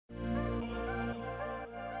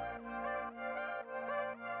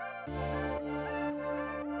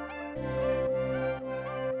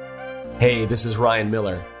Hey, this is Ryan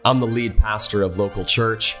Miller. I'm the lead pastor of Local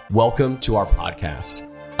Church. Welcome to our podcast.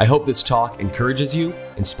 I hope this talk encourages you,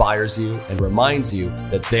 inspires you, and reminds you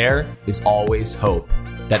that there is always hope,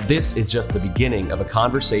 that this is just the beginning of a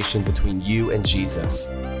conversation between you and Jesus.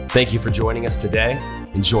 Thank you for joining us today.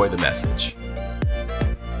 Enjoy the message.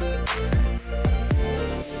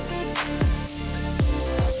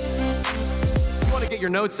 If you want to get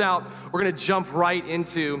your notes out, we're going to jump right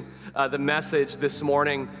into the message this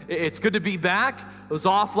morning. It's good to be back. I was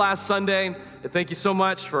off last Sunday. Thank you so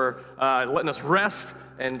much for letting us rest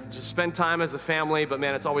and just spend time as a family. But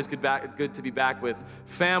man, it's always good to be back with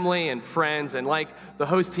family and friends. And like the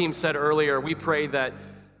host team said earlier, we pray that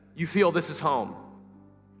you feel this is home,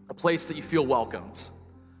 a place that you feel welcomed,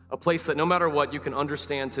 a place that no matter what, you can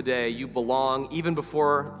understand today you belong even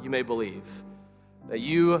before you may believe. That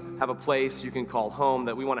you have a place you can call home,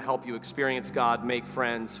 that we want to help you experience God, make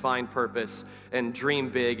friends, find purpose, and dream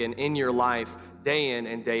big. And in your life, day in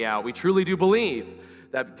and day out, we truly do believe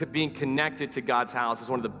that being connected to God's house is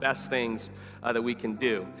one of the best things that we can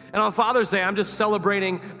do. And on Father's Day, I'm just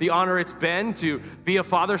celebrating the honor it's been to be a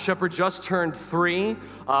father. Shepherd just turned 3,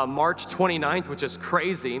 March 29th, which is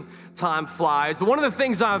crazy. Time flies. But one of the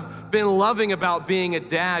things I've been loving about being a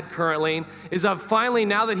dad currently is I've finally,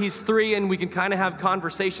 now that he's 3 and we can kind of have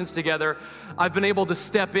conversations together, I've been able to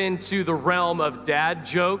step into the realm of dad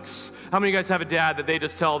jokes. How many of you guys have a dad that they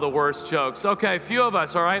just tell the worst jokes? Okay, a few of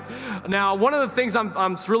us, all right? Now, one of the things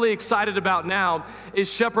I'm really excited about now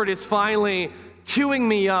is Shepherd is finally queuing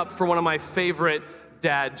me up for one of my favorite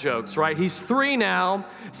dad jokes, right? He's 3 now,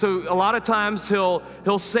 so a lot of times he'll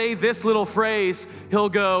say this little phrase. He'll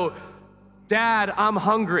go, "Dad, I'm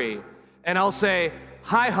hungry." And I'll say,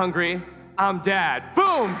 "Hi, hungry, I'm Dad."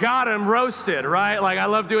 Boom, got him roasted, right? Like, I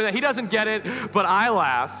love doing that. He doesn't get it, but I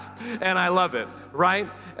laugh, and I love it, right?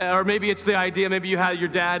 Or maybe it's the idea, maybe you had your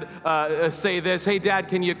dad say this, "Hey, Dad,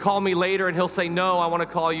 can you call me later?" And he'll say, "No, I want to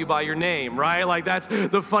call you by your name," right? Like, that's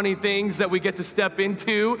the funny things that we get to step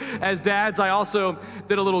into as dads. I also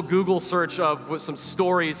did a little Google search with some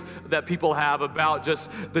stories that people have about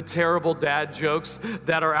just the terrible dad jokes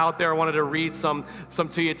that are out there. I wanted to read some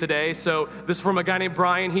to you today. So this is from a guy named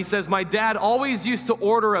Brian. He says, "My dad always used to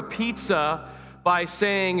order a pizza by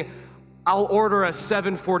saying, 'I'll order a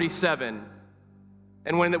 747.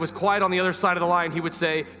 And when it was quiet on the other side of the line, he would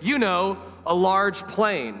say, 'You know, a large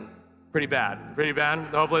plane.'" Pretty bad.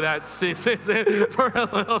 Hopefully that sees it for a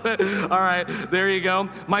little bit. All right, there you go.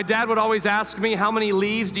 "My dad would always ask me, 'How many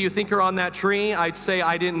leaves do you think are on that tree?' I'd say,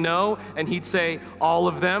 'I didn't know.' And he'd say, 'All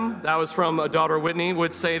of them.'" That was from a daughter, Whitney,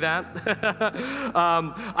 would say that.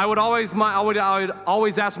 I would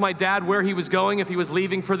always ask my dad where he was going if he was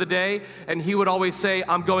leaving for the day. And he would always say,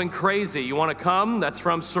 "I'm going crazy. You want to come?" That's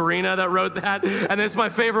from Serena that wrote that. And this is my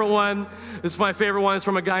favorite one. It's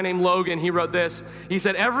from a guy named Logan. He wrote this. He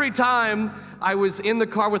said, "Every time I was in the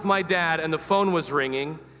car with my dad and the phone was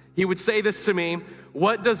ringing, he would say this to me,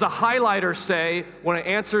 'What does a highlighter say when it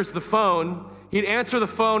answers the phone?' He'd answer the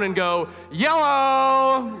phone and go,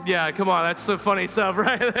 'Yellow!'" Yeah, come on, that's some funny stuff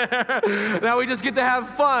right there. Now we just get to have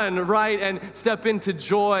fun, right? And step into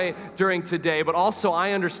joy during today. But also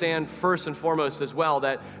I understand first and foremost as well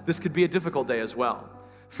that this could be a difficult day as well.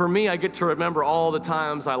 For me, I get to remember all the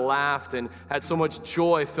times I laughed and had so much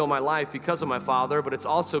joy fill my life because of my father, but it's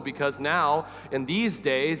also because now, in these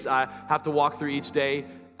days, I have to walk through each day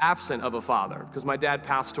absent of a father because my dad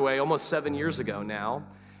passed away almost 7 years ago now,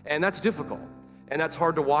 and that's difficult, and that's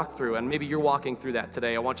hard to walk through, and maybe you're walking through that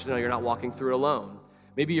today. I want you to know you're not walking through it alone.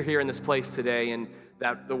 Maybe you're here in this place today, and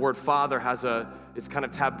that the word father it's kind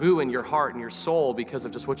of taboo in your heart and your soul because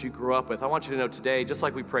of just what you grew up with. I want you to know today, just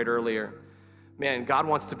like we prayed earlier, man, God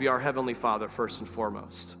wants to be our Heavenly Father first and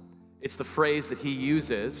foremost. It's the phrase that he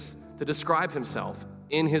uses to describe himself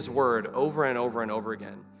in his word over and over and over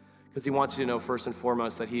again. Because he wants you to know first and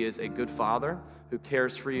foremost that he is a good father who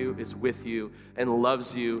cares for you, is with you, and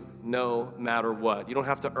loves you no matter what. You don't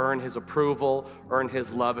have to earn his approval, earn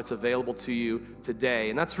his love. It's available to you today.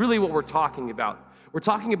 And that's really what we're talking about. We're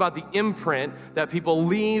talking about the imprint that people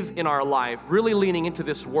leave in our life, really leaning into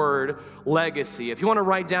this word, legacy. If you want to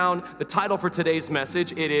write down the title for today's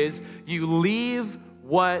message, it is, "You Leave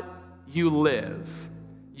What You Live."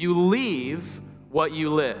 You leave what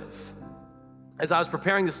you live. As I was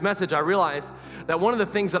preparing this message, I realized that one of the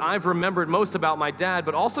things that I've remembered most about my dad,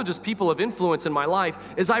 but also just people of influence in my life,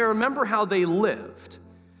 is I remember how they lived.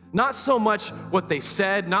 Not so much what they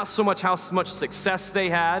said, not so much how much success they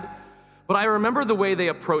had, but I remember the way they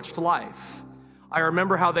approached life. I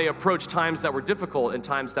remember how they approached times that were difficult and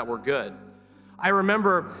times that were good. I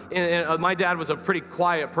remember my dad was a pretty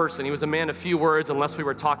quiet person. He was a man of few words unless we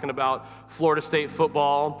were talking about Florida State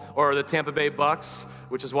football or the Tampa Bay Bucks,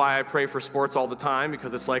 which is why I pray for sports all the time,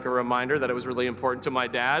 because it's like a reminder that it was really important to my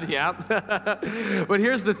dad. Yeah. But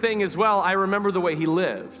here's the thing as well. I remember the way he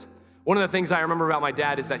lived. One of the things I remember about my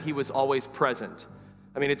dad is that he was always present.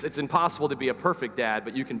 I mean, it's impossible to be a perfect dad,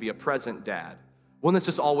 but you can be a present dad. One that's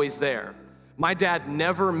just always there. My dad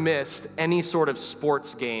never missed any sort of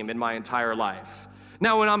sports game in my entire life.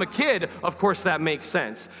 Now, when I'm a kid, of course that makes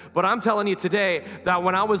sense. But I'm telling you today that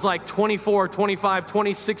when I was like 24, 25,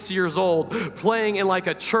 26 years old, playing in like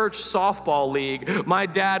a church softball league, my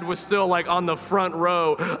dad was still like on the front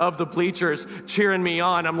row of the bleachers cheering me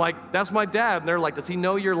on. I'm like, that's my dad. And they're like, does he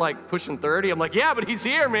know you're like pushing 30? I'm like, yeah, but he's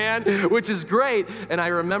here, man, which is great. And I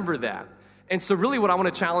remember that. And so really what I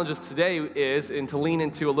want to challenge us today is, and to lean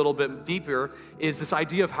into a little bit deeper, is this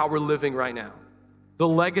idea of how we're living right now. The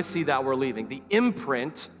legacy that we're leaving, the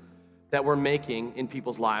imprint that we're making in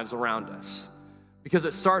people's lives around us. Because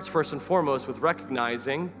it starts first and foremost with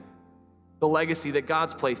recognizing the legacy that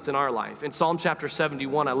God's placed in our life. In Psalm chapter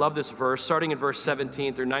 71, I love this verse, starting in verse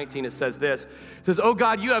 17 through 19, it says this. It says, "Oh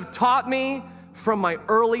God, you have taught me from my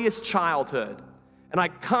earliest childhood, and I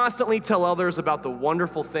constantly tell others about the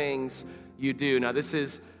wonderful things you do." Now this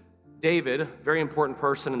is David, very important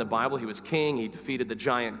person in the Bible. He was king, he defeated the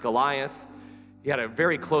giant Goliath. He had a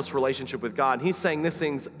very close relationship with God. And he's saying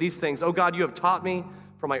these things, "Oh God, you have taught me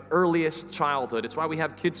from my earliest childhood." It's why we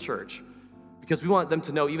have kids' church, because we want them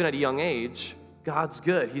to know, even at a young age, God's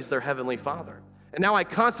good. He's their heavenly Father. "And now I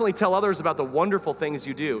constantly tell others about the wonderful things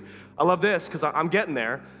you do." I love this because I'm getting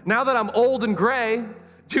there. "Now that I'm old and gray,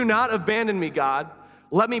 do not abandon me, God.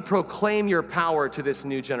 Let me proclaim your power to this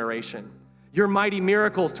new generation, your mighty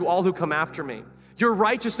miracles to all who come after me. Your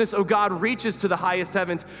righteousness, O God, reaches to the highest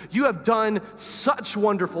heavens. You have done such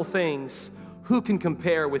wonderful things. Who can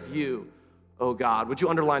compare with you, O God?" Would you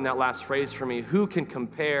underline that last phrase for me? Who can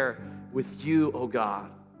compare with you, O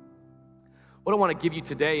God? What I want to give you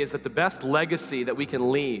today is that the best legacy that we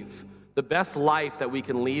can leave, the best life that we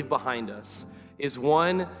can leave behind us, is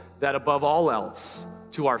one that above all else,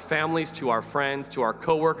 to our families, to our friends, to our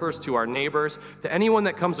coworkers, to our neighbors, to anyone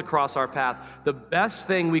that comes across our path, the best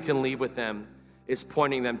thing we can leave with them is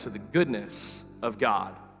pointing them to the goodness of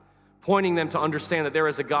God, pointing them to understand that there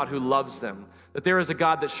is a God who loves them, that there is a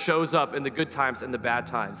God that shows up in the good times and the bad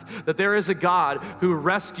times, that there is a God who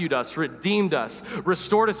rescued us, redeemed us,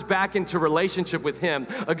 restored us back into relationship with Him,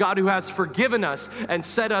 a God who has forgiven us and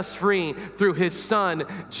set us free through His Son,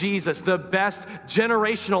 Jesus. The best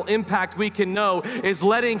generational impact we can know is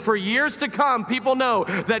letting, for years to come, people know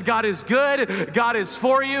that God is good, God is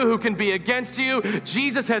for you, who can be against you.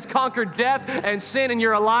 Jesus has conquered death and sin, and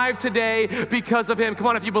you're alive today because of Him. Come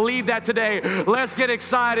on, if you believe that today, let's get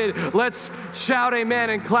excited. Let's shout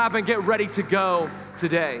amen and clap and get ready to go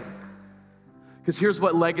today. Because here's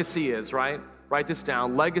what legacy is, right? Write this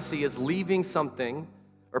down. Legacy is leaving something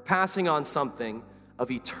or passing on something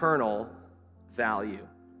of eternal value.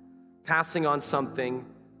 Passing on something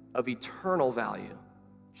of eternal value.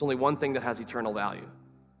 There's only one thing that has eternal value,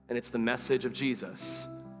 and it's the message of Jesus.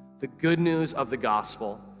 The good news of the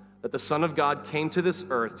gospel, that the Son of God came to this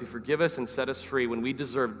earth to forgive us and set us free. When we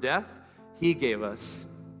deserved death, He gave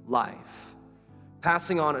us life.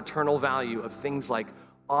 Passing on eternal value of things like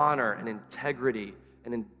honor and integrity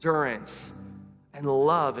and endurance and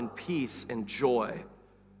love and peace and joy.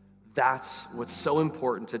 That's what's so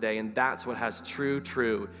important today, and that's what has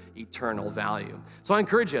true eternal value. So I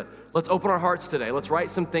encourage you, let's open our hearts today. Let's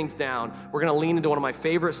write some things down. We're gonna lean into one of my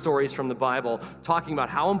favorite stories from the Bible, talking about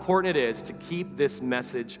how important it is to keep this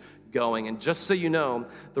message going. And just so you know,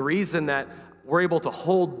 the reason that we're able to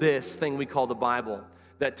hold this thing we call the Bible,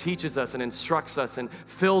 that teaches us and instructs us and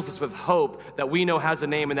fills us with hope that we know has a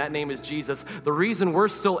name, and that name is Jesus. The reason we're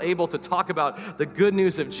still able to talk about the good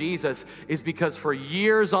news of Jesus is because for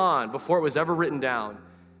years on, before it was ever written down,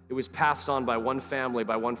 it was passed on by one family,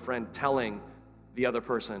 by one friend telling the other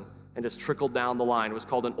person, and just trickled down the line. It was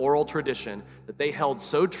called an oral tradition, that they held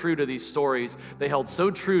so true to these stories, they held so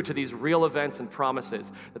true to these real events and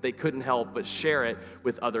promises that they couldn't help but share it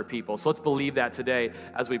with other people. So let's believe that today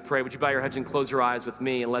as we pray. Would you bow your heads and close your eyes with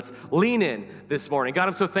me, and let's lean in this morning. God,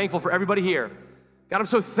 I'm so thankful for everybody here. God, I'm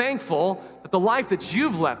so thankful that the life that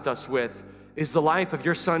you've left us with is the life of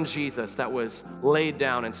your Son, Jesus, that was laid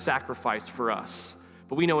down and sacrificed for us.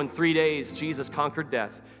 But we know in 3 days, Jesus conquered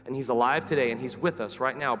death, and He's alive today, and He's with us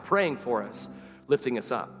right now, praying for us, lifting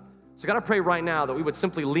us up. So God, I pray right now that we would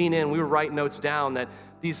simply lean in, we would write notes down, that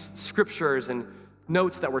these scriptures and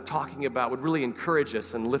notes that we're talking about would really encourage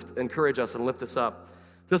us and lift us up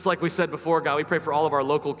Just like we said before, God, we pray for all of our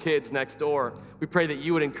local kids next door. We pray that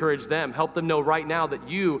you would encourage them, help them know right now that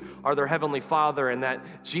you are their Heavenly Father and that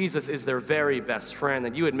Jesus is their very best friend,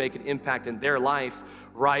 that you would make an impact in their life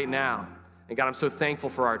right now. And God, I'm so thankful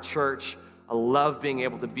for our church. I love being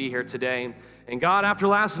able to be here today. And God, after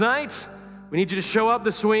last night, we need you to show up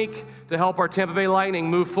this week to help our Tampa Bay Lightning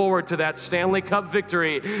move forward to that Stanley Cup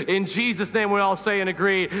victory. In Jesus' name, we all say and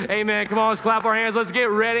agree, amen. Come on, let's clap our hands. Let's get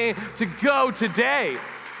ready to go today.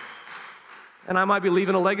 And I might be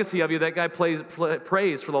leaving a legacy of you. That guy prays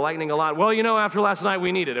for the Lightning a lot. Well, after last night,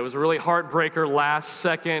 we needed it. It was a really heartbreaker, last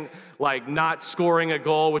second, not scoring a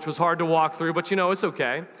goal, which was hard to walk through, but it's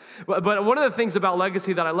okay. But one of the things about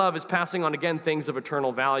legacy that I love is passing on, again, things of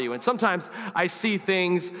eternal value. And sometimes I see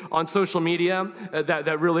things on social media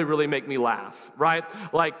that really, really make me laugh, right?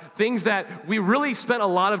 Like things that we really spent a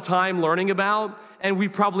lot of time learning about and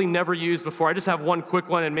we've probably never used before. I just have one quick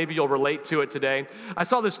one, and maybe you'll relate to it today. I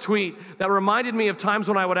saw this tweet that reminded me of times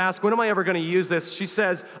when I would ask, when am I ever going to use this? She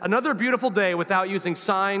says, another beautiful day without using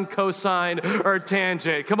sine, cosine, or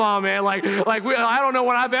tangent. Come on, man. I don't know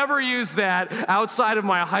when I've ever used that outside of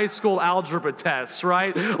my high school algebra tests,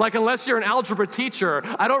 right? Unless you're an algebra teacher,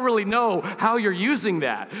 I don't really know how you're using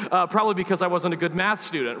that. Probably because I wasn't a good math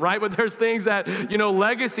student, right? But there's things that,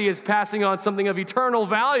 legacy is passing on something of eternal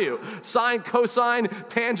value. Sine, cosine,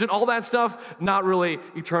 tangent, all that stuff, not really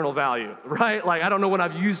eternal value, right? I don't know when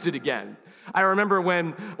I've used it again. I remember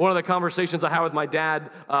when one of the conversations I had with my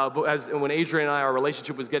dad, when Adrian and I, our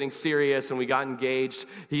relationship was getting serious and we got engaged,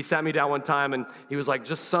 he sat me down one time and he was like,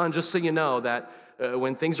 just so you know that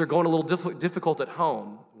when things are going a little difficult at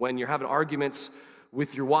home, when you're having arguments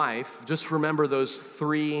with your wife, just remember those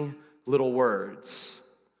 3 little words.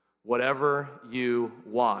 Whatever you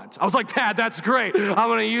want. I was like, Dad, that's great. I'm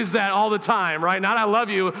going to use that all the time, right? Not I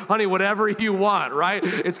love you, honey, whatever you want, right?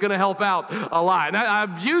 It's going to help out a lot. And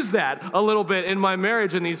I've used that a little bit in my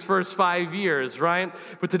marriage in these first 5 years, right?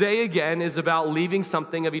 But today, again, is about leaving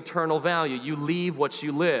something of eternal value. You leave what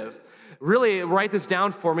you live. Really, write this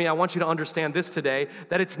down for me. I want you to understand this today,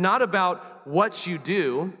 that it's not about what you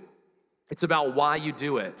do, it's about why you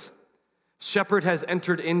do it. Shepherd has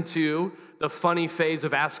entered into the funny phase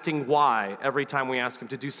of asking why every time we ask him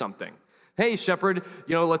to do something. Hey, Shepherd,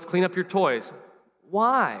 let's clean up your toys.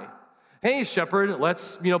 Why? Hey, Shepherd,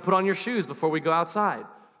 let's, put on your shoes before we go outside.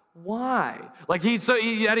 Why?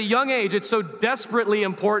 He at a young age, it's so desperately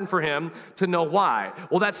important for him to know why.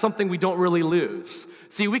 Well, that's something we don't really lose.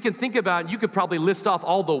 See, we can think about, you could probably list off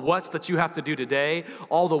all the what's that you have to do today,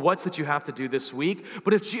 all the what's that you have to do this week.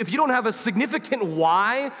 But if you don't have a significant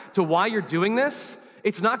why to why you're doing this,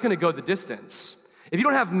 it's not going to go the distance. If you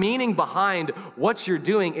don't have meaning behind what you're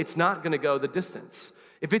doing, it's not going to go the distance.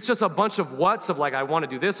 If it's just a bunch of what's of I want to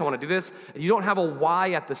do this, and you don't have a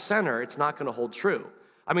why at the center, it's not going to hold true.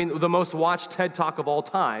 I mean, the most watched TED Talk of all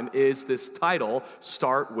time is this title,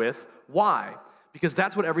 Start With Why, because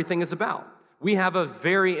that's what everything is about. We have a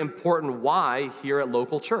very important why here at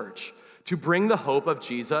Local Church, to bring the hope of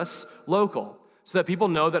Jesus local, so that people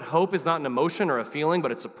know that hope is not an emotion or a feeling,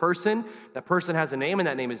 but it's a person. That person has a name, and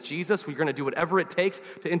that name is Jesus. We're going to do whatever it takes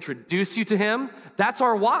to introduce you to him. That's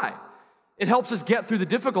our why. It helps us get through the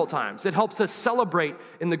difficult times. It helps us celebrate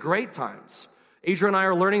in the great times. Adrian and I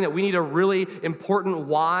are learning that we need a really important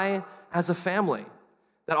why as a family.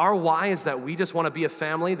 That our why is that we just want to be a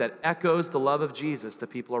family that echoes the love of Jesus to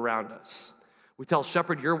people around us. We tell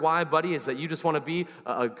Shepherd, your why, buddy, is that you just want to be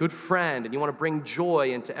a good friend and you want to bring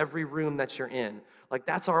joy into every room that you're in.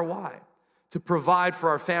 That's our why. To provide for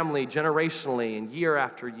our family generationally and year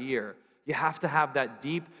after year. You have to have that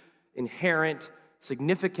deep, inherent,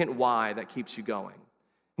 significant why that keeps you going.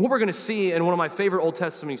 What we're going to see in one of my favorite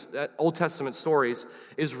Old Testament stories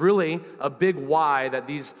is really a big why that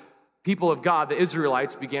these people of God, the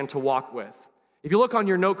Israelites, began to walk with. If you look on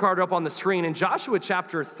your note card up on the screen, in Joshua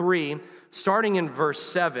chapter 3, starting in verse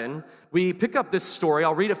 7, we pick up this story.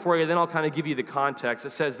 I'll read it for you, then I'll kind of give you the context. It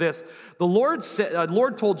says this: The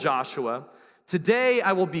Lord told Joshua, "Today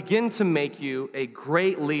I will begin to make you a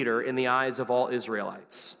great leader in the eyes of all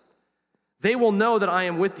Israelites. They will know that I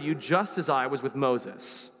am with you just as I was with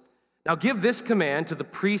Moses. Now give this command to the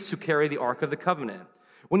priests who carry the Ark of the Covenant.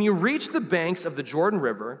 When you reach the banks of the Jordan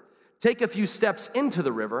River, take a few steps into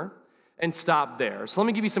the river and stop there." So let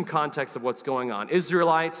me give you some context of what's going on.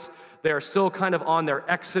 Israelites, they are still kind of on their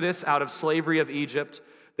exodus out of slavery of Egypt.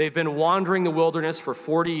 They've been wandering the wilderness for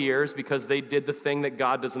 40 years because they did the thing that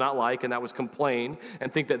God does not like, and that was complain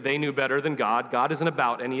and think that they knew better than God. God isn't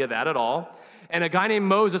about any of that at all. And a guy named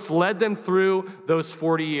Moses led them through those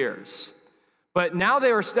 40 years. But now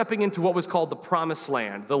they are stepping into what was called the Promised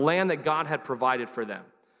Land, the land that God had provided for them.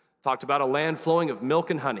 Talked about a land flowing of milk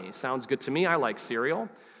and honey. Sounds good to me. I like cereal.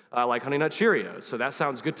 I like Honey Nut Cheerios, so that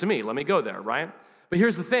sounds good to me. Let me go there, right? But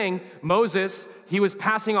here's the thing. Moses, he was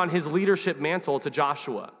passing on his leadership mantle to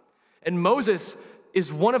Joshua. And Moses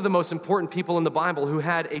is one of the most important people in the Bible who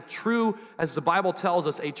had a true, as the Bible tells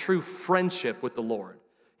us, a true friendship with the Lord.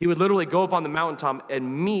 He would literally go up on the mountaintop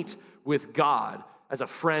and meet with God as a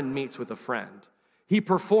friend meets with a friend. He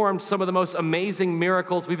performed some of the most amazing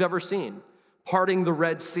miracles we've ever seen, parting the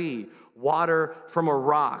Red Sea, water from a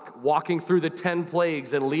rock, walking through the 10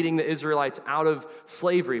 plagues and leading the Israelites out of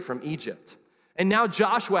slavery from Egypt. And now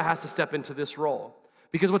Joshua has to step into this role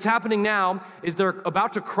because what's happening now is they're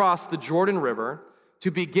about to cross the Jordan River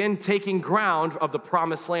to begin taking ground of the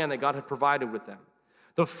promised land that God had provided with them.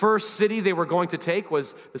 The first city they were going to take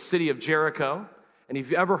was the city of Jericho. And if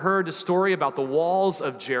you've ever heard the story about the walls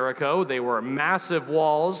of Jericho, they were massive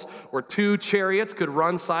walls where 2 chariots could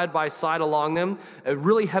run side by side along them, a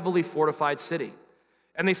really heavily fortified city.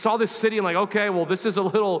 And they saw this city and like, okay, well, this is a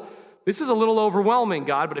little overwhelming,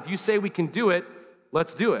 God, but if you say we can do it,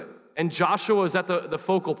 let's do it. And Joshua is at the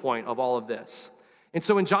focal point of all of this. And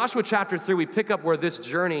so in Joshua chapter 3, we pick up where this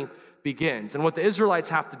journey begins. And what the Israelites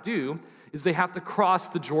have to do is they have to cross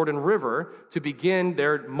the Jordan River to begin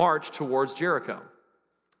their march towards Jericho.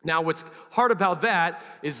 Now, what's hard about that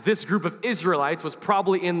is this group of Israelites was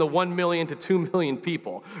probably in the 1 million to 2 million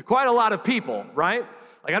people. Quite a lot of people, right?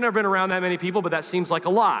 Like, I've never been around that many people, but that seems like a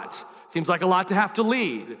lot. Seems like a lot to have to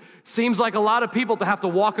lead. Seems like a lot of people to have to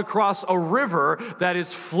walk across a river that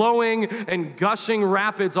is flowing and gushing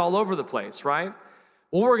rapids all over the place, right?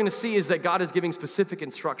 What we're going to see is that God is giving specific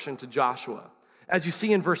instruction to Joshua. As you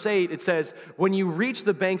see in verse 8, it says, when you reach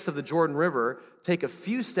the banks of the Jordan River, take a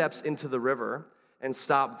few steps into the river and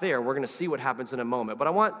stop there. We're going to see what happens in a moment. But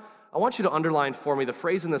I want you to underline for me the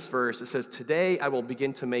phrase in this verse. It says, today I will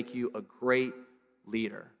begin to make you a great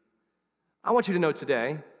leader. I want you to know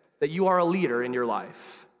today that you are a leader in your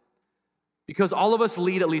life. Because all of us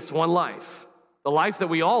lead at least one life. The life that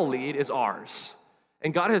we all lead is ours.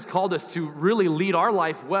 And God has called us to really lead our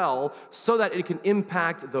life well so that it can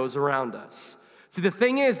impact those around us. See, the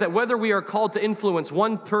thing is that whether we are called to influence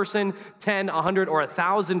one person, 10, 100, or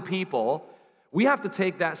 1,000 people, we have to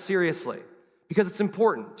take that seriously because it's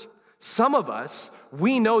important. Some of us,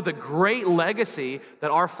 we know the great legacy that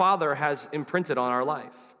our Father has imprinted on our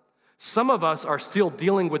life. Some of us are still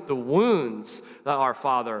dealing with the wounds that our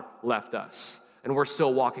Father left us, and we're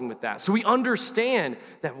still walking with that. So we understand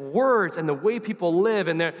that words and the way people live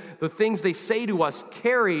and the things they say to us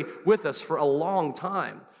carry with us for a long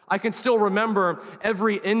time. I can still remember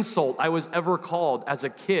every insult I was ever called as a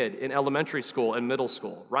kid in elementary school and middle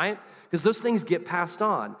school, right? Because those things get passed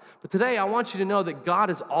on. But today, I want you to know that God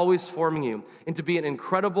is always forming you into be an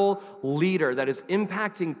incredible leader that is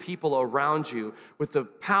impacting people around you with the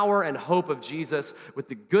power and hope of Jesus, with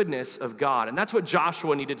the goodness of God. And that's what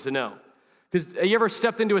Joshua needed to know. Because you ever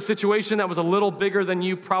stepped into a situation that was a little bigger than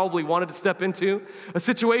you probably wanted to step into? A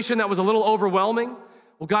situation that was a little overwhelming?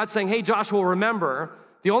 Well, God's saying, hey, Joshua, remember,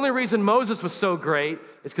 the only reason Moses was so great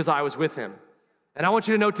is because I was with him. And I want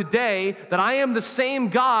you to know today that I am the same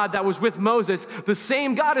God that was with Moses. The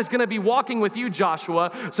same God is going to be walking with you,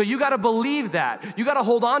 Joshua. So you got to believe that. You got to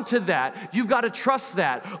hold on to that. You've got to trust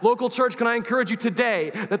that. Local church, can I encourage you today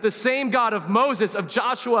that the same God of Moses, of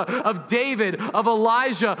Joshua, of David, of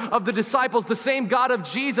Elijah, of the disciples, the same God of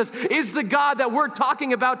Jesus is the God that we're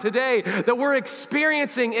talking about today, that we're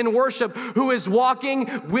experiencing in worship, who is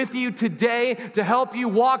walking with you today to help you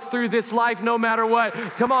walk through this life no matter what.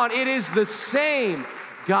 Come on, it is the same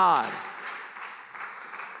God.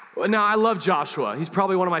 Now, I love Joshua. He's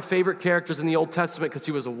probably one of my favorite characters in the Old Testament because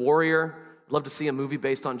he was a warrior. I'd love to see a movie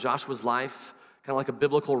based on Joshua's life, kind of like a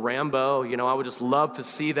biblical Rambo. You know, I would just love to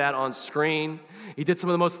see that on screen. He did some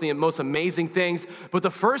of the most amazing things. But the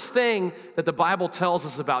first thing that the Bible tells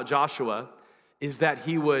us about Joshua is that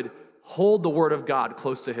he would hold the word of God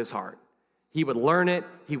close to his heart. He would learn it,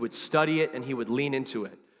 he would study it, and he would lean into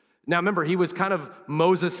it. Now, remember, he was kind of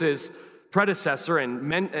Moses's predecessor and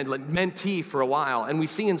mentee for a while. And we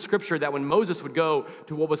see in scripture that when Moses would go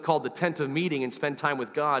to what was called the tent of meeting and spend time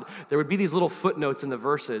with God, there would be these little footnotes in the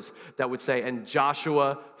verses that would say, and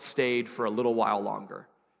Joshua stayed for a little while longer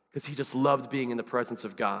because he just loved being in the presence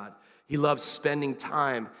of God. He loved spending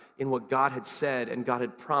time in what God had said and God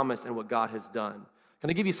had promised and what God has done. Can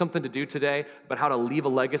I give you something to do today about how to leave a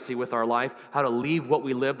legacy with our life, how to leave what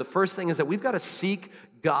we live? The first thing is that we've got to seek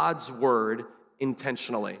God's word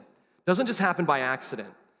intentionally. It doesn't just happen by accident.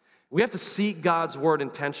 We have to seek God's word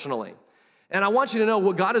intentionally. And I want you to know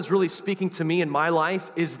what God is really speaking to me in my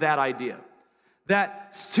life is that idea.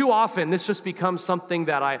 that too often this just becomes something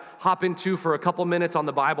that I hop into for a couple minutes on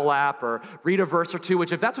the Bible app or read a verse or two,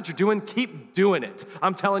 which if that's what you're doing, keep doing it.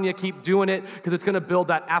 I'm telling you, keep doing it because it's going to build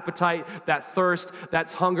that appetite, that thirst,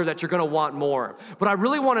 that hunger that you're going to want more. But I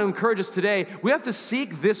really want to encourage us today, we have to seek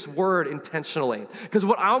this word intentionally, because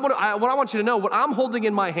what I want you to know, what I'm holding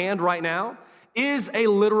in my hand right now is a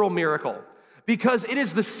literal miracle. Because it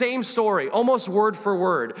is the same story, almost word for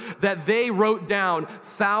word, that they wrote down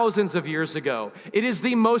thousands of years ago. It is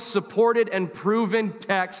the most supported and proven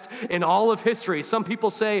text in all of history. Some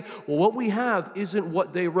people say, well, what we have isn't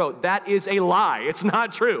what they wrote. That is a lie. It's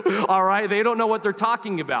not true, all right? They don't know what they're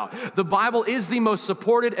talking about. The Bible is the most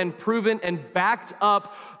supported and proven and backed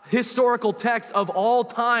up historical text of all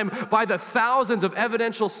time by the thousands of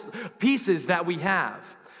evidential pieces that we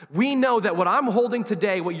have. We know that what I'm holding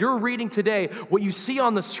today, what you're reading today, what you see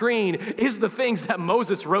on the screen is the things that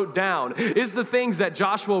Moses wrote down, is the things that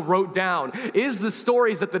Joshua wrote down, is the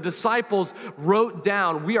stories that the disciples wrote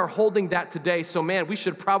down. We are holding that today. So man, we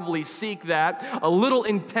should probably seek that a little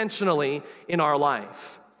intentionally in our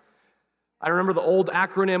life. I remember the old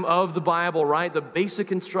acronym of the Bible, right? The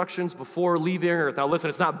basic instructions before leaving earth. Now listen,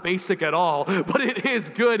 it's not basic at all, but it is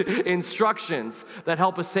good instructions that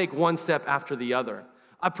help us take one step after the other.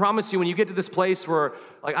 I promise you, when you get to this place where,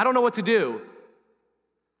 like, I don't know what to do,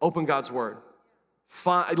 open God's word.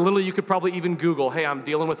 Literally, you could probably even Google, hey, I'm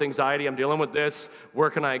dealing with anxiety, I'm dealing with this,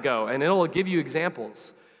 where can I go? And it'll give you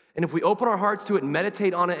examples. And if we open our hearts to it and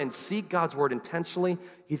meditate on it and seek God's word intentionally,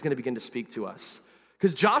 he's gonna begin to speak to us.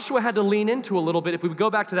 Because Joshua had to lean into a little bit. If we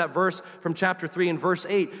go back to that verse from chapter 3 and verse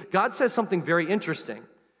 8, God says something very interesting.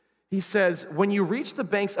 He says, when you reach the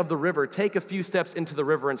banks of the river, take a few steps into the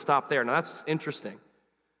river and stop there. Now that's interesting.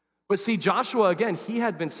 But see, Joshua, again, he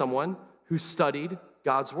had been someone who studied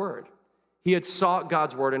God's word. He had sought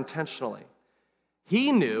God's word intentionally.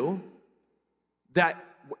 He knew that,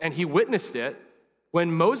 and he witnessed it,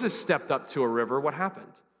 when Moses stepped up to a river, what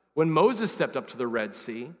happened? When Moses stepped up to the Red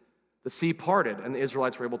Sea, the sea parted and the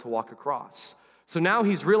Israelites were able to walk across. So now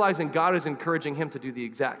he's realizing God is encouraging him to do the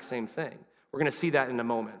exact same thing. We're gonna see that in a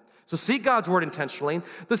moment. So seek God's word intentionally.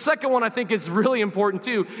 The second one I think is really important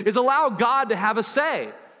too, is allow God to have a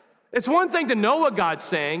say. It's one thing to know what God's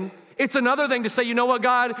saying. It's another thing to say, you know what,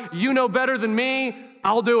 God, you know better than me.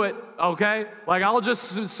 I'll do it, okay? Like, I'll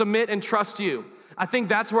just submit and trust you. I think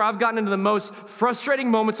that's where I've gotten into the most frustrating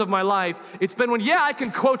moments of my life. It's been when, yeah, I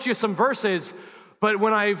can quote you some verses, but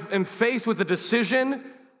when I am faced with a decision,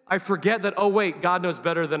 I forget that, oh, wait, God knows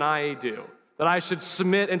better than I do, that I should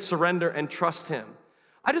submit and surrender and trust him.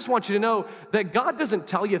 I just want you to know that God doesn't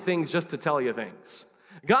tell you things just to tell you things.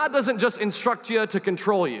 God doesn't just instruct you to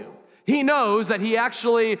control you. He knows that he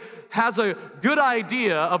actually has a good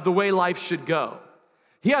idea of the way life should go.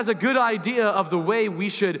 He has a good idea of the way we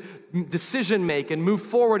should decision make and move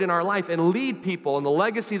forward in our life and lead people and the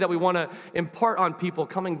legacy that we want to impart on people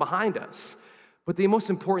coming behind us. But the most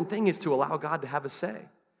important thing is to allow God to have a say.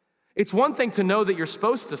 It's one thing to know that you're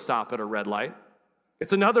supposed to stop at a red light.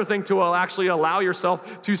 It's another thing to actually allow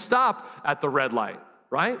yourself to stop at the red light,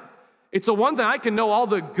 right? It's a one thing, I can know all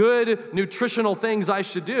the good nutritional things I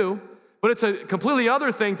should do, but it's a completely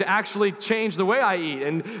other thing to actually change the way I eat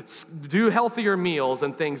and do healthier meals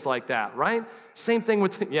and things like that, right? Same thing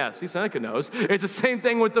with, yeah, see, Seneca knows. It's the same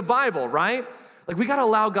thing with the Bible, right? Like, we gotta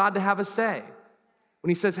allow God to have a say. When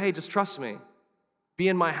he says, hey, just trust me. Be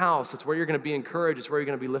in my house. It's where you're gonna be encouraged. It's where you're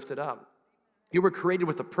gonna be lifted up. You were created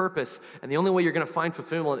with a purpose, and the only way you're gonna find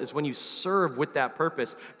fulfillment is when you serve with that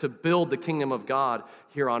purpose to build the kingdom of God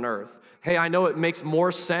here on earth. Hey, I know it makes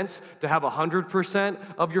more sense to have 100%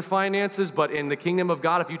 of your finances, but in the kingdom of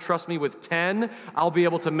God, if you trust me with 10, I'll be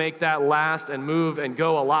able to make that last and move and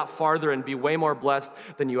go a lot farther and be way more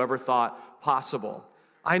blessed than you ever thought possible.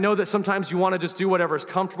 I know that sometimes you wanna just do whatever's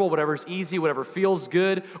comfortable, whatever's easy, whatever feels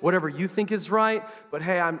good, whatever you think is right, but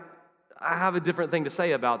hey, I have a different thing to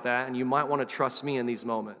say about that, and you might wanna trust me in these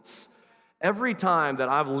moments. Every time that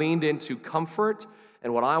I've leaned into comfort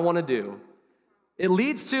and what I wanna do, it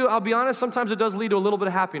leads to, I'll be honest, sometimes it does lead to a little bit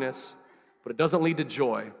of happiness, but it doesn't lead to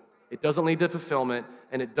joy. It doesn't lead to fulfillment,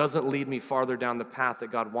 and it doesn't lead me farther down the path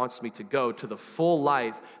that God wants me to go to the full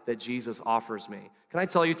life that Jesus offers me. Can I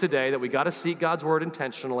tell you today that we gotta seek God's word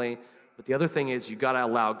intentionally, but the other thing is you gotta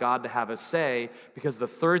allow God to have a say, because the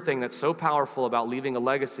third thing that's so powerful about leaving a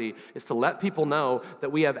legacy is to let people know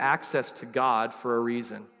that we have access to God for a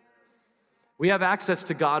reason. We have access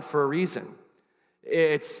to God for a reason.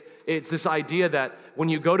 It's this idea that when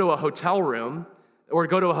you go to a hotel room or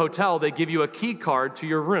go to a hotel, they give you a key card to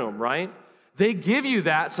your room, right? They give you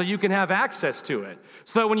that so you can have access to it.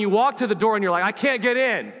 So that when you walk to the door and you're like, I can't get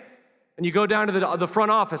in, And you go down to the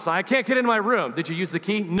front office. I can't get in my room. Did you use the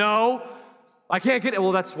key? No, I can't get it.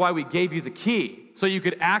 Well, that's why we gave you the key, so you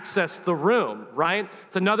could access the room, right?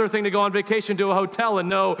 It's another thing to go on vacation to a hotel and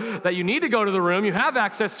know that you need to go to the room. You have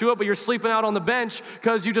access to it, but you're sleeping out on the bench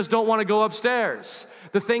because you just don't want to go upstairs.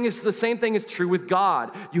 The same thing is true with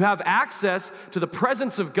God. You have access to the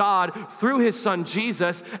presence of God through his son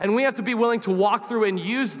Jesus, and we have to be willing to walk through and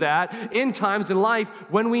use that in times in life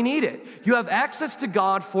when we need it. You have access to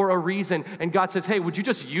God for a reason, and God says, hey, would you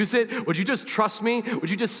just use it? Would you just trust me? Would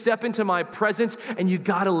you just step into my presence? And you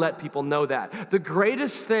gotta let people know that. The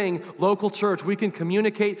greatest thing, local church, we can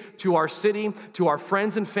communicate to our city, to our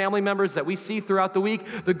friends and family members that we see throughout the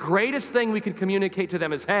week, the greatest thing we can communicate to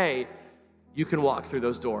them is, hey, you can walk through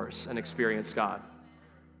those doors and experience God.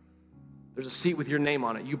 There's a seat with your name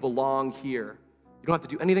on it. You belong here. You don't have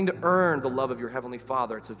to do anything to earn the love of your Heavenly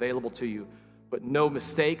Father. It's available to you. But no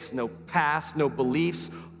mistakes, no past, no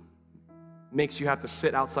beliefs makes you have to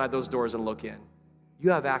sit outside those doors and look in. You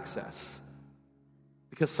have access.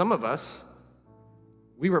 Because some of us,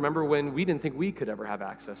 we remember when we didn't think we could ever have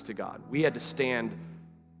access to God. We had to stand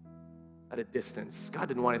at a distance. God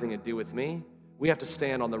didn't want anything to do with me. We have to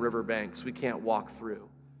stand on the riverbanks. We can't walk through.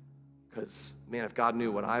 Because, man, if God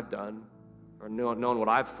knew what I've done or known what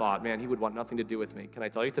I've thought, man, he would want nothing to do with me. Can I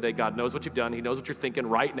tell you today, God knows what you've done. He knows what you're thinking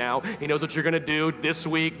right now. He knows what you're going to do this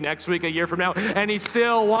week, next week, a year from now. And he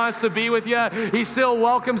still wants to be with you. He still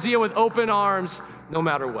welcomes you with open arms, no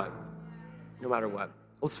matter what. No matter what.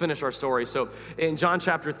 Let's finish our story. So in John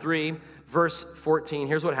chapter 3, verse 14,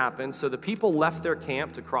 here's what happens. So the people left their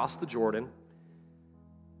camp to cross the Jordan,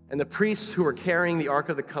 and the priests who were carrying the Ark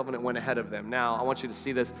of the Covenant went ahead of them. Now, I want you to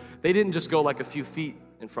see this. They didn't just go like a few feet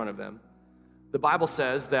in front of them. The Bible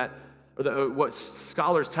says that, what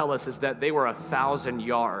scholars tell us is that they were 1,000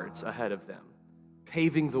 yards ahead of them,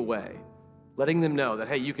 paving the way, letting them know that,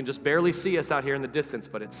 hey, you can just barely see us out here in the distance,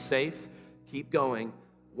 but it's safe. Keep going,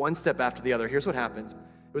 one step after the other. Here's what happens.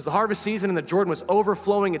 It was the harvest season, and the Jordan was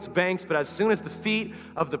overflowing its banks, but as soon as the feet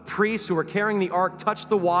of the priests who were carrying the ark touched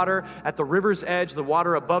the water at the river's edge, the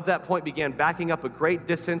water above that point began backing up a great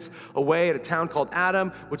distance away at a town called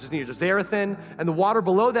Adam, which is near Zarethan, and the water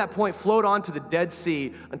below that point flowed onto the Dead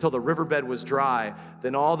Sea until the riverbed was dry.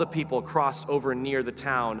 Then all the people crossed over near the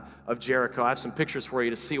town of Jericho. I have some pictures for you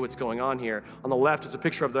to see what's going on here. On the left is a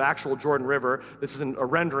picture of the actual Jordan River. This is a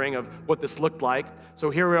rendering of what this looked like.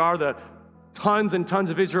 So here we are, the tons and tons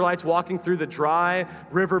of Israelites walking through the dry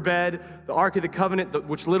riverbed, the Ark of the Covenant,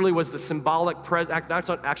 which literally was the symbolic,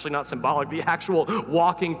 actually not symbolic, the actual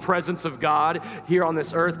walking presence of God here on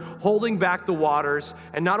this earth, holding back the waters.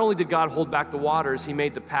 And not only did God hold back the waters, he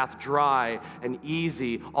made the path dry and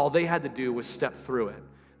easy. All they had to do was step through it.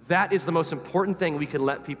 That is the most important thing we can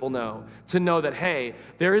let people know, to know that, hey,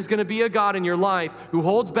 there is going to be a God in your life who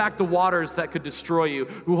holds back the waters that could destroy you,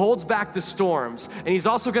 who holds back the storms, and he's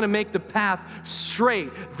also going to make the path straight,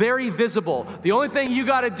 very visible. The only thing you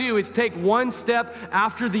got to do is take one step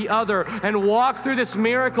after the other and walk through this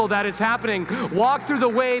miracle that is happening. Walk through the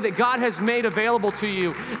way that God has made available to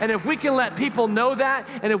you. And if we can let people know that,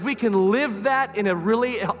 and if we can live that in a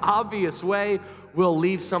really obvious way, we'll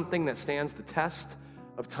leave something that stands the test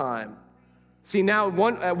of time. See, now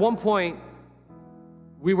at one point,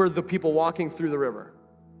 we were the people walking through the river.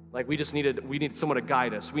 Like we needed someone to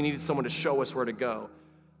guide us. We needed someone to show us where to go.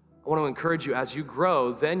 I want to encourage you, as you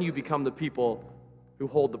grow, then you become the people who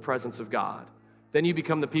hold the presence of God. Then you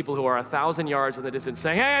become the people who are 1,000 yards in the distance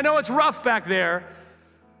saying, hey, I know it's rough back there,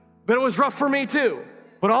 but it was rough for me too.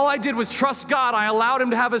 But all I did was trust God. I allowed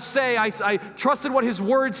him to have a say. I trusted what his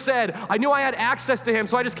word said. I knew I had access to him,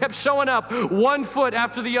 so I just kept showing up, one foot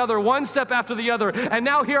after the other, one step after the other. And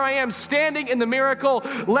now here I am standing in the miracle,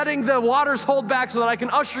 letting the waters hold back so that I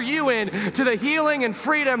can usher you in to the healing and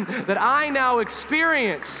freedom that I now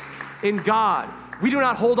experience in God. We do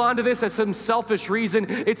not hold on to this as some selfish reason.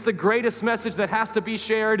 It's the greatest message that has to be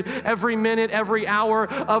shared every minute, every hour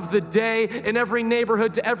of the day, in every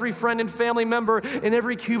neighborhood, to every friend and family member, in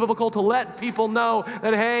every cubicle, to let people know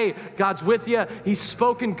that, hey, God's with you. He's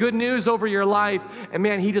spoken good news over your life. And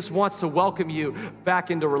man, he just wants to welcome you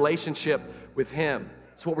back into relationship with him.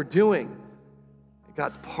 That's what we're doing.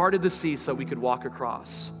 God's parted the sea so we could walk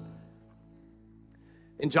across.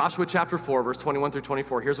 In Joshua chapter 4, verse 21 through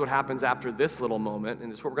 24, here's what happens after this little moment,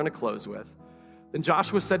 and this is what we're going to close with. Then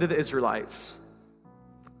Joshua said to the Israelites,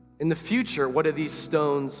 in the future, what do these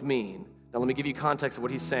stones mean? Now let me give you context of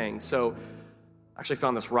what he's saying. So I actually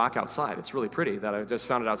found this rock outside. It's really pretty that I just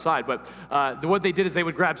found it outside. But what they did is they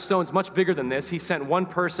would grab stones much bigger than this. He sent one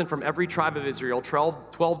person from every tribe of Israel,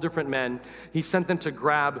 12 different men. He sent them to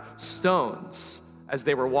grab stones as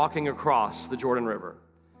they were walking across the Jordan River.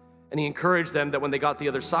 And he encouraged them that when they got to the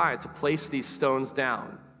other side to place these stones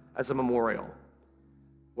down as a memorial.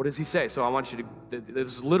 What does he say? So I want you to,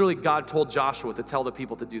 this is literally God told Joshua to tell the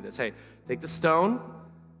people to do this. Hey, take the stone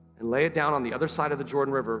and lay it down on the other side of the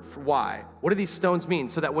Jordan River. For why? What do these stones mean?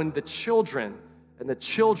 So that when the children and the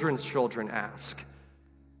children's children ask,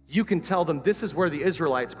 you can tell them this is where the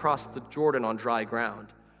Israelites crossed the Jordan on dry ground.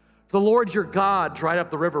 The Lord your God dried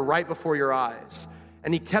up the river right before your eyes,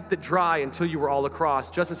 and he kept it dry until you were all across,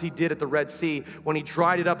 just as he did at the Red Sea when he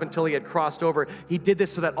dried it up until he had crossed over. He did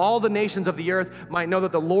this so that all the nations of the earth might know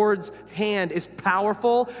that the Lord's hand is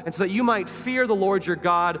powerful, and so that you might fear the Lord your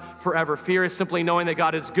God forever. Fear is simply knowing that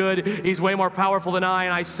God is good. He's way more powerful than I,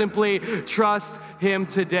 and I simply trust him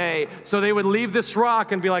today. So they would leave this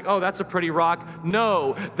rock and be like, oh, that's a pretty rock.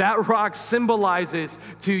 No, that rock symbolizes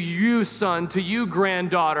to you, son, to you,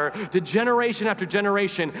 granddaughter, to generation after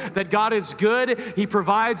generation, that God is good. He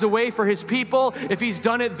provides a way for his people. If he's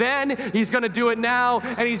done it then, he's gonna do it now,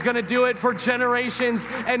 and he's gonna do it for generations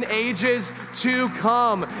and ages to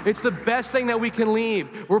come. It's the best thing that we can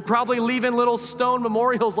leave. We're probably leaving little stone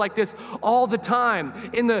memorials like this all the time.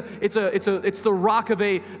 It's the rock of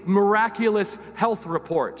a miraculous health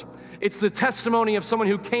report. It's the testimony of someone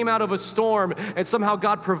who came out of a storm and somehow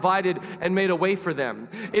God provided and made a way for them.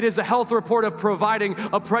 It is a health report of providing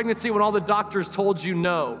a pregnancy when all the doctors told you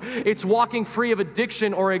no. It's walking free of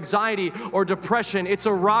addiction or anxiety or depression. It's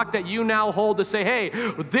a rock that you now hold to say, hey,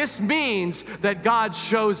 this means that God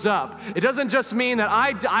shows up. It doesn't just mean that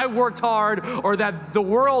I worked hard or that the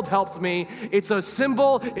world helped me. It's a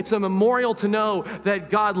symbol, it's a memorial to know that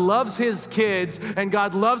God loves his kids and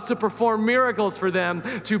God loves to perform miracles for them,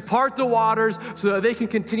 to part the waters so that they can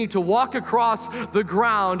continue to walk across the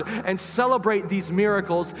ground and celebrate these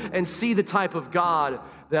miracles and see the type of God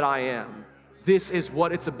that I am. This is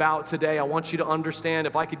what it's about today. I want you to understand,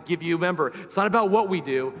 if I could give you, remember, it's not about what we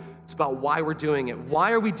do, it's about why we're doing it.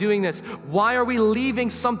 Why are we doing this? Why are we leaving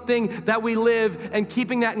something that we live and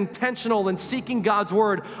keeping that intentional and seeking God's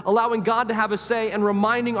word, allowing God to have a say and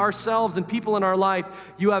reminding ourselves and people in our life,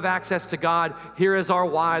 you have access to God. Here is our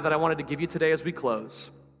why that I wanted to give you today as we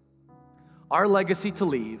close. Our legacy to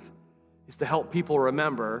leave is to help people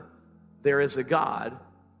remember there is a God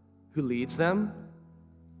who leads them,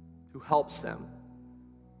 who helps them,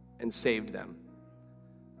 and saved them.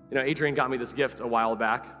 You know, Adrian got me this gift a while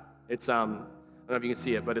back. It's, I don't know if you can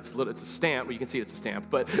see it, but it's a stamp. Well, you can see it's a stamp,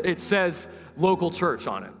 but it says local church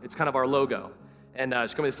on it. It's kind of our logo. And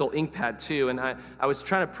she got me this little ink pad too. And I was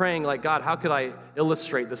praying like, God, how could I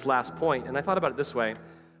illustrate this last point? And I thought about it this way.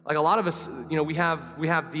 Like a lot of us, you know, we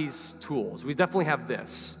have these tools. We definitely have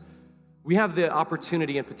this. We have the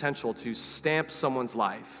opportunity and potential to stamp someone's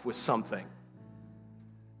life with something.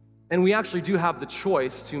 And we actually do have the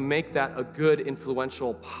choice to make that a good,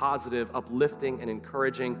 influential, positive, uplifting, and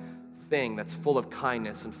encouraging thing that's full of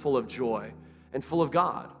kindness and full of joy and full of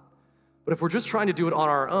God. But if we're just trying to do it on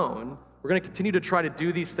our own, we're going to continue to try to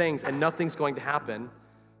do these things and nothing's going to happen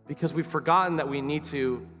because we've forgotten that we need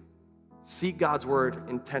to seek God's word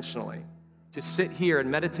intentionally, to sit here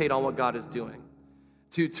and meditate on what God is doing,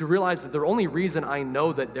 to realize that the only reason I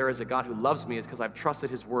know that there is a God who loves me is because I've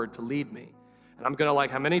trusted his word to lead me. And I'm gonna, like,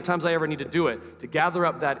 how many times I ever need to do it, to gather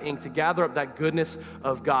up that ink, to gather up that goodness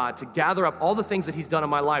of God, to gather up all the things that he's done in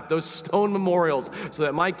my life, those stone memorials, so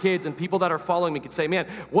that my kids and people that are following me can say, man,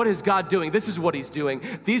 what is God doing? This is what he's doing.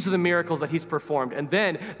 These are the miracles that he's performed. And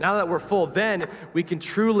then, now that we're full, then we can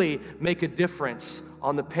truly make a difference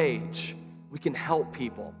on the page. We can help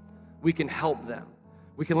people. We can help them.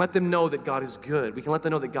 We can let them know that God is good. We can let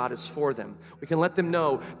them know that God is for them. We can let them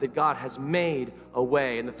know that God has made a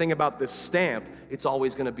way. And the thing about this stamp, it's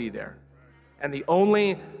always going to be there. And the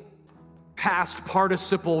only past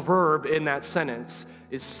participle verb in that sentence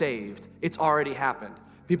is saved. It's already happened.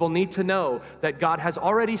 People need to know that God has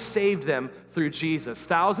already saved them through Jesus.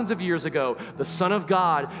 Thousands of years ago, the Son of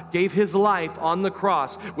God gave his life on the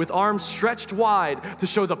cross with arms stretched wide to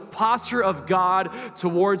show the posture of God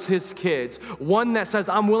towards his kids. One that says,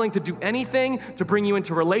 I'm willing to do anything to bring you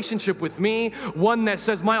into relationship with me. One that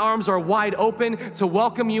says, my arms are wide open to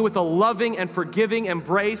welcome you with a loving and forgiving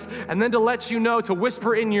embrace, and then to let you know, to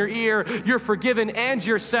whisper in your ear, you're forgiven and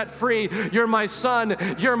you're set free. You're my son,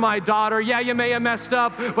 you're my daughter. Yeah, you may have messed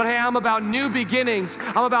up, but hey, I'm about new beginnings.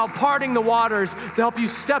 I'm about parting the waters to help you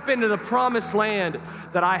step into the promised land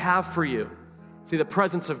that I have for you. See, the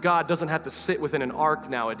presence of God doesn't have to sit within an ark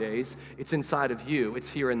nowadays. It's inside of you.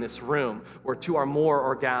 It's here in this room where two or more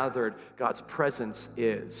are gathered. God's presence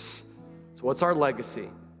is. So what's our legacy?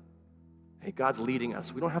 Hey, God's leading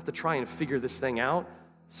us. We don't have to try and figure this thing out.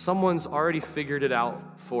 Someone's already figured it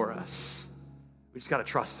out for us. We just got to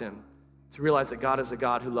trust him. to realize that God is a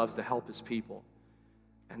God who loves to help his people.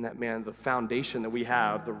 And that, man, the foundation that we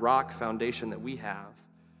have, the rock foundation that we have,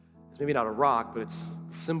 is maybe not a rock, but it's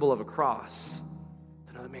the symbol of a cross.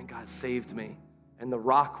 To know that, man, God saved me. And the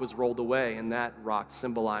rock was rolled away, and that rock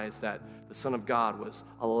symbolized that the Son of God was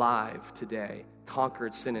alive today,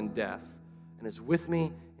 conquered sin and death, and is with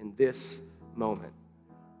me in this moment.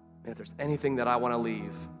 And if there's anything that I want to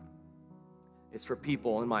leave, it's for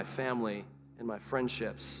people in my family, in my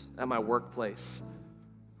friendships, at my workplace.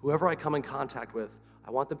 Whoever I come in contact with,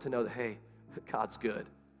 I want them to know that, hey, God's good.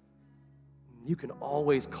 You can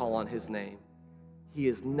always call on his name. He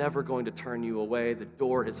is never going to turn you away. The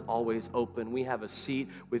door is always open. We have a seat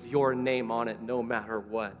with your name on it no matter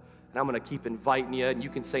what. And I'm going to keep inviting you, and you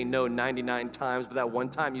can say no 99 times, but that one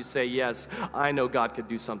time you say yes, I know God could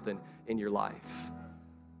do something in your life.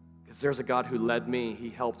 Because there's a God who led me, he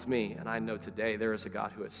helped me, and I know today there is a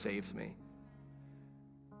God who has saved me.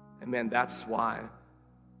 And man, that's why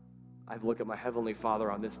I look at my Heavenly Father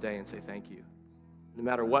on this day and say thank you. No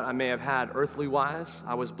matter what I may have had earthly-wise,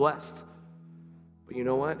 I was blessed. But you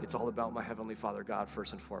know what? It's all about my Heavenly Father, God,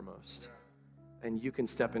 first and foremost. And you can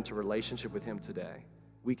step into relationship with him today.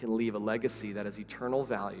 We can leave a legacy that has eternal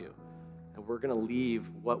value. And we're going to leave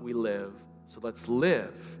what we live. So let's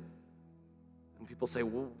live. And people say,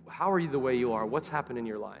 well, how are you the way you are? What's happened in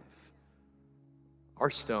your life? Our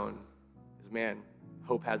stone is, man,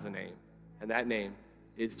 hope has a name. And that name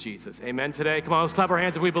is Jesus. Amen today? Come on, let's clap our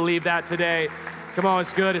hands if we believe that today. Come on,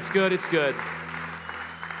 it's good, it's good, it's good.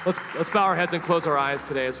 Let's bow our heads and close our eyes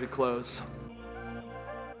today as we close.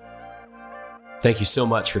 Thank you so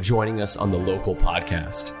much for joining us on the Local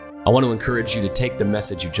Podcast. I want to encourage you to take the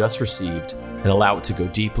message you just received and allow it to go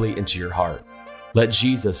deeply into your heart. Let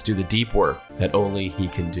Jesus do the deep work that only he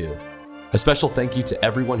can do. A special thank you to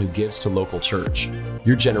everyone who gives to Local Church.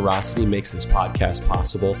 Your generosity makes this podcast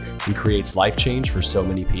possible and creates life change for so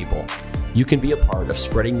many people. You can be a part of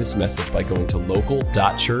spreading this message by going to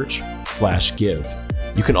local.church/give.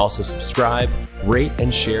 You can also subscribe, rate,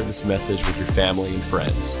 and share this message with your family and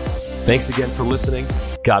friends. Thanks again for listening.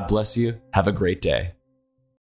 God bless you. Have a great day.